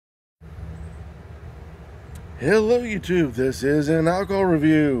Hello YouTube, this is an alcohol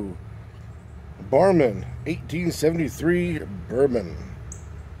review. Barmen 1873 Bourbon.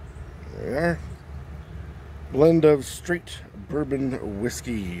 There we are. Blend of straight bourbon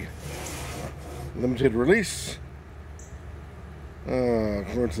whiskey. Limited release.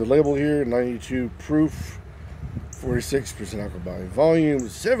 According to the label here, 92 proof, 46% alcohol by volume,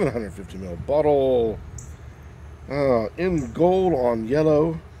 750 ml bottle. In gold on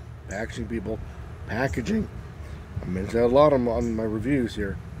yellow. Packaging, people. Packaging. I mentioned that a lot on my reviews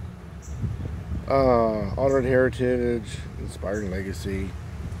here. Honored heritage, inspiring legacy.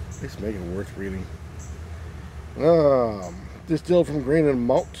 Let's make it worth reading. Distilled from grain and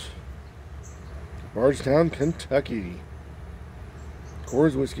malt, Bardstown, Kentucky.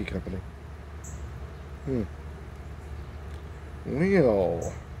 Coors Whiskey Company.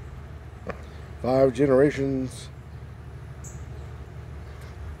 Well, 5 generations.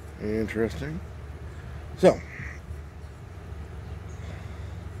 Interesting. So,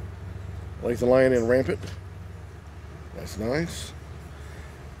 like the Lion and Rampant. That's nice.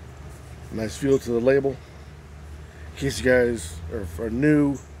 Nice feel to the label. In case you guys are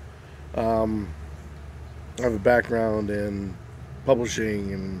new, I have a background in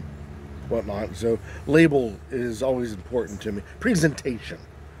publishing and whatnot, so label is always important to me. Presentation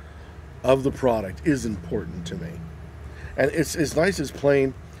of the product is important to me, and it's nice as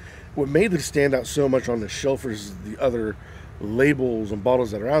plain. What made this stand out so much on the shelf versus the other labels and bottles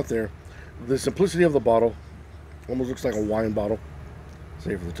that are out there, the simplicity of the bottle. Almost looks like a wine bottle,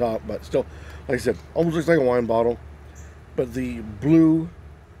 save for the top, but still, like I said, almost looks like a wine bottle. But the blue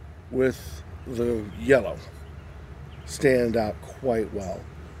with the yellow stand out quite well.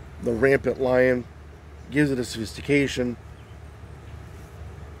 The Rampant Lion gives it a sophistication.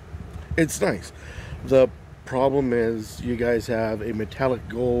 It's nice. The problem is you guys have a metallic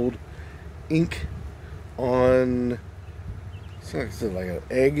gold ink on, it's like an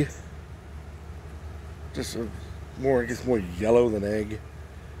egg. Just more, I guess, more yellow than egg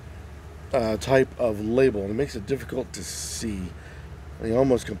type of label, and it makes it difficult to see. They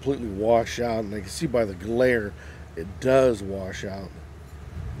almost completely wash out, and I can see by the glare it does wash out.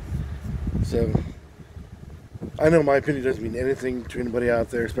 So I know my opinion doesn't mean anything to anybody out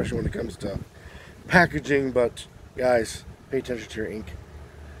there, especially when it comes to packaging, but guys, pay attention to your ink.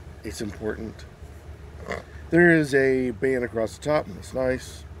 It's important. There is a band across the top, and it's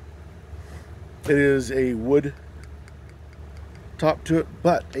nice. It is a wood top to it,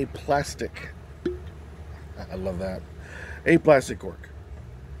 but a plastic. I love that. A plastic cork.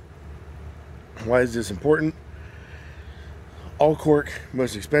 Why is this important? All cork,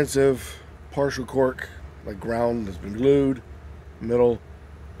 most expensive. Partial cork, like ground has been glued. Middle,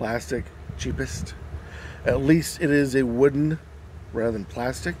 plastic, cheapest. At least it is a wooden rather than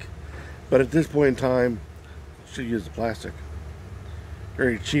plastic. But at this point in time, should use the plastic.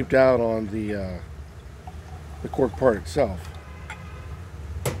 Very cheaped out on the cork part itself.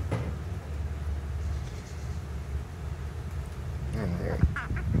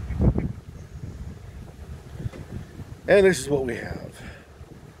 And this is what we have.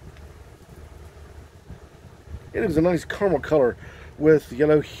 It is a nice caramel color with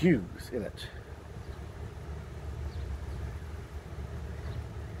yellow hues in it.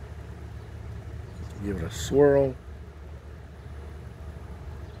 Give it a swirl.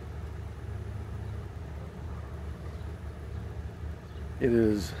 It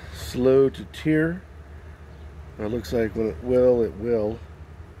is slow to tear. It looks like when it will,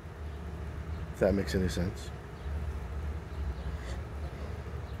 if that makes any sense.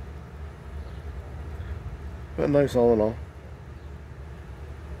 But nice all in all.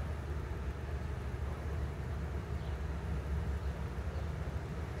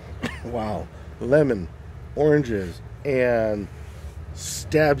 Wow. Lemon, oranges, and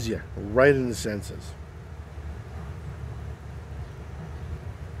stabs you right in the senses.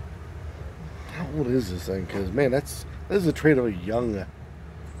 How old is this thing? Because man, this is a trait of a youngin.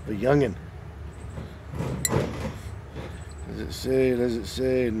 Does it say? Does it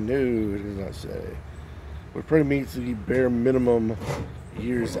say? No, it does not say. Would probably meet the bare minimum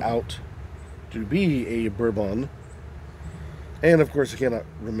years out to be a bourbon. And of course, I cannot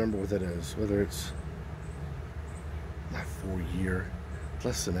remember what that is. Whether it's not 4 year,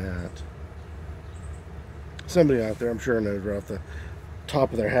 less than that. Somebody out there, I'm sure, knows right off the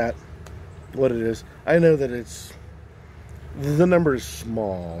top of their hat what it is. I know that the number is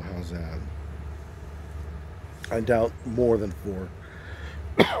small. How's that? I doubt more than 4.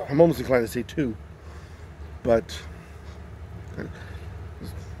 I'm almost inclined to say 2. But,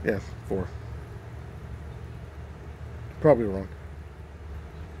 yeah, 4. Probably wrong.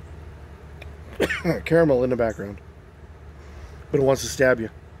 caramel in the background. But it wants to stab you.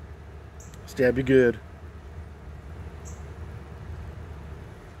 Stab you good.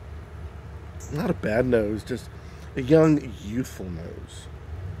 Not a bad nose, just a young, youthful nose.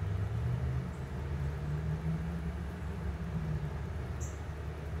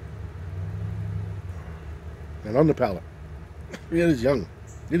 And on the palate, it is young.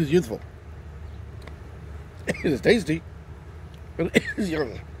 It is youthful. It is tasty, but it is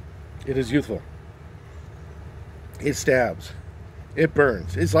young. It is youthful. It stabs. It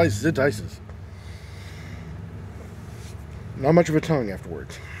burns. It slices. It dices. Not much of a tongue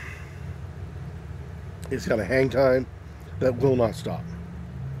afterwards. It's got a hang time that will not stop.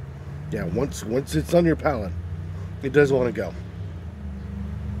 Yeah, once it's on your palate, it doesn't want to go.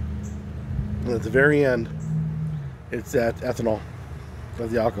 And at the very end, it's that ethanol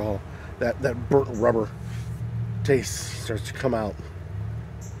of the alcohol, that burnt rubber taste starts to come out.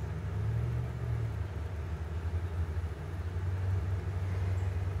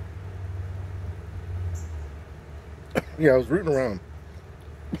 Yeah, I was rooting around.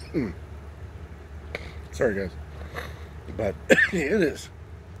 Sorry, guys. But it is.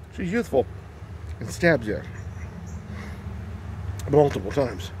 She's youthful and stabs you multiple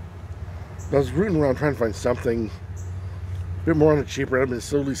times. I was rooting around trying to find something a bit more on the cheaper end. I've been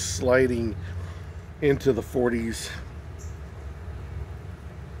slowly sliding into the 40s.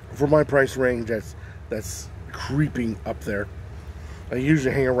 For my price range, that's creeping up there. I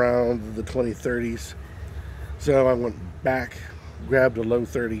usually hang around the 20, 30s. So I went back, grabbed a low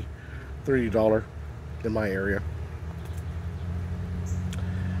 $30 in my area.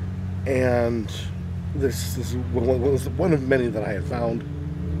 And this was one of many that I had found.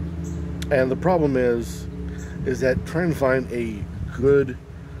 And the problem is that trying to find a good,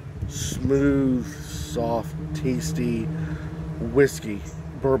 smooth, soft, tasty whiskey,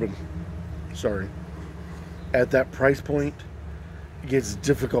 bourbon, at that price point, it gets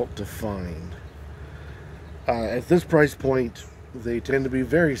difficult to find. At this price point, they tend to be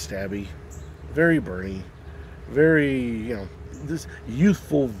very stabby, very burny, very, this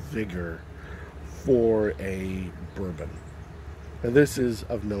youthful vigor for a bourbon. And this is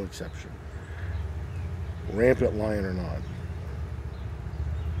of no exception. Rampant lion or not.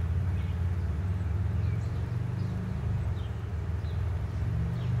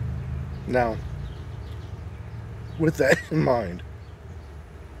 Now, with that in mind,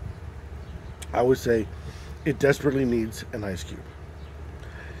 I would say it desperately needs an ice cube.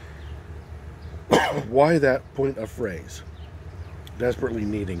 Why that point of phrase? Desperately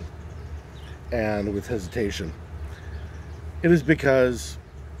needing, and with hesitation. It is because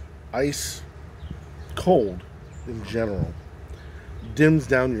ice, cold in general, dims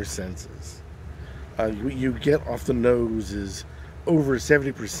down your senses. What you get off the nose is over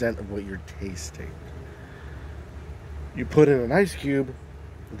 70% of what you're tasting. You put in an ice cube,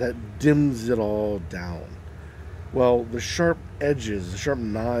 that dims it all down. Well, the sharp edges, the sharp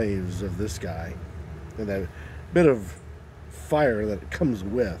knives of this guy, and that bit of fire that it comes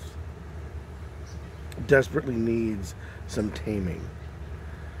with, desperately needs some taming.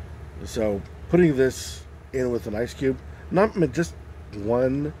 So, putting this in with an ice cube, not just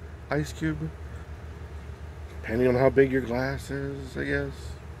one ice cube, depending on how big your glass is, I guess.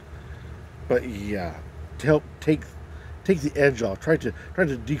 But yeah, to help take the edge off, try to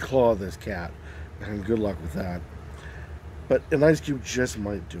declaw this cat, and good luck with that. But an ice cube just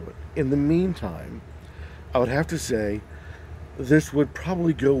might do it. In the meantime, I would have to say this would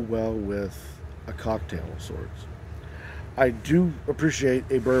probably go well with a cocktail of sorts. I do appreciate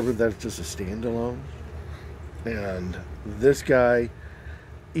a bourbon that's just a standalone. And this guy,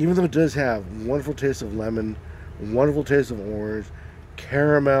 even though it does have wonderful taste of lemon, wonderful taste of orange,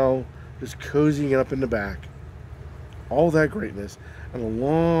 caramel, just cozying up in the back, all that greatness, and a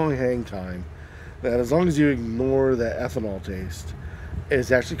long hang time, that as long as you ignore that ethanol taste,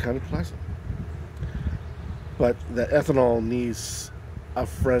 is actually kind of pleasant. But that ethanol needs a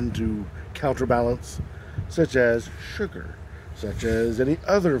friend to counterbalance, such as sugar, such as any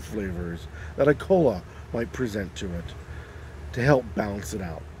other flavors that a cola might present to it, to help balance it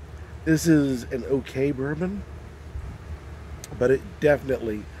out. This is an okay bourbon, but it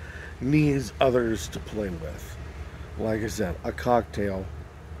definitely needs others to play with. Like I said, a cocktail,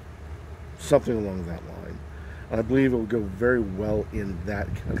 something along that line. And I believe it would go very well in that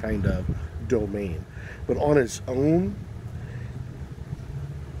kind of domain. But on its own,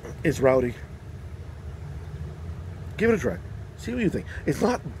 it's rowdy. Give it a try. See what you think. It's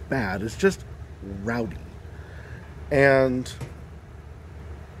not bad. It's just rowdy. And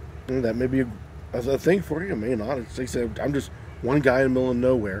that may be a thing for you. It may not. It's like I said, I'm just one guy in the middle of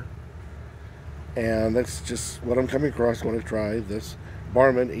nowhere. And that's just what I'm coming across when I try this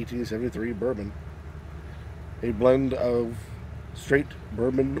Barmen 1873 bourbon. A blend of straight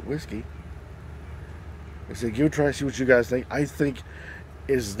bourbon whiskey. I say give it a try, see what you guys think. I think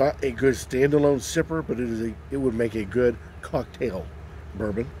it's not a good standalone sipper, but it would make a good cocktail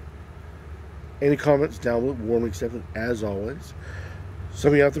bourbon. Any comments down below, warmly accepted as always.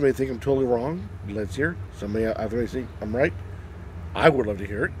 Some of you out there may think I'm totally wrong. Let's hear. Some of you out there may think I'm right. I would love to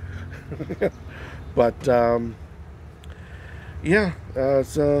hear it. But yeah,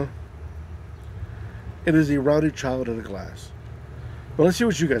 it is a rowdy child in a glass. But let's see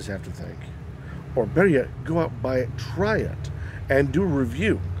what you guys have to think. Or better yet, go out, buy it, try it, and do a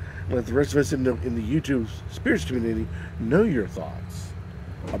review. Let the rest of us in the YouTube spirits community know your thoughts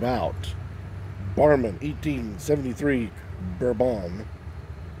about Barmen 1873 Bourbon.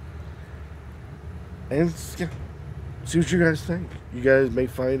 And yeah, see what you guys think. You guys may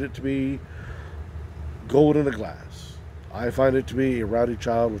find it to be gold in a glass. I find it to be a rowdy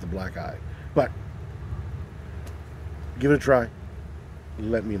child with a black eye. But give it a try.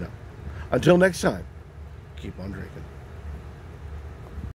 Let me know. Until next time, keep on drinking.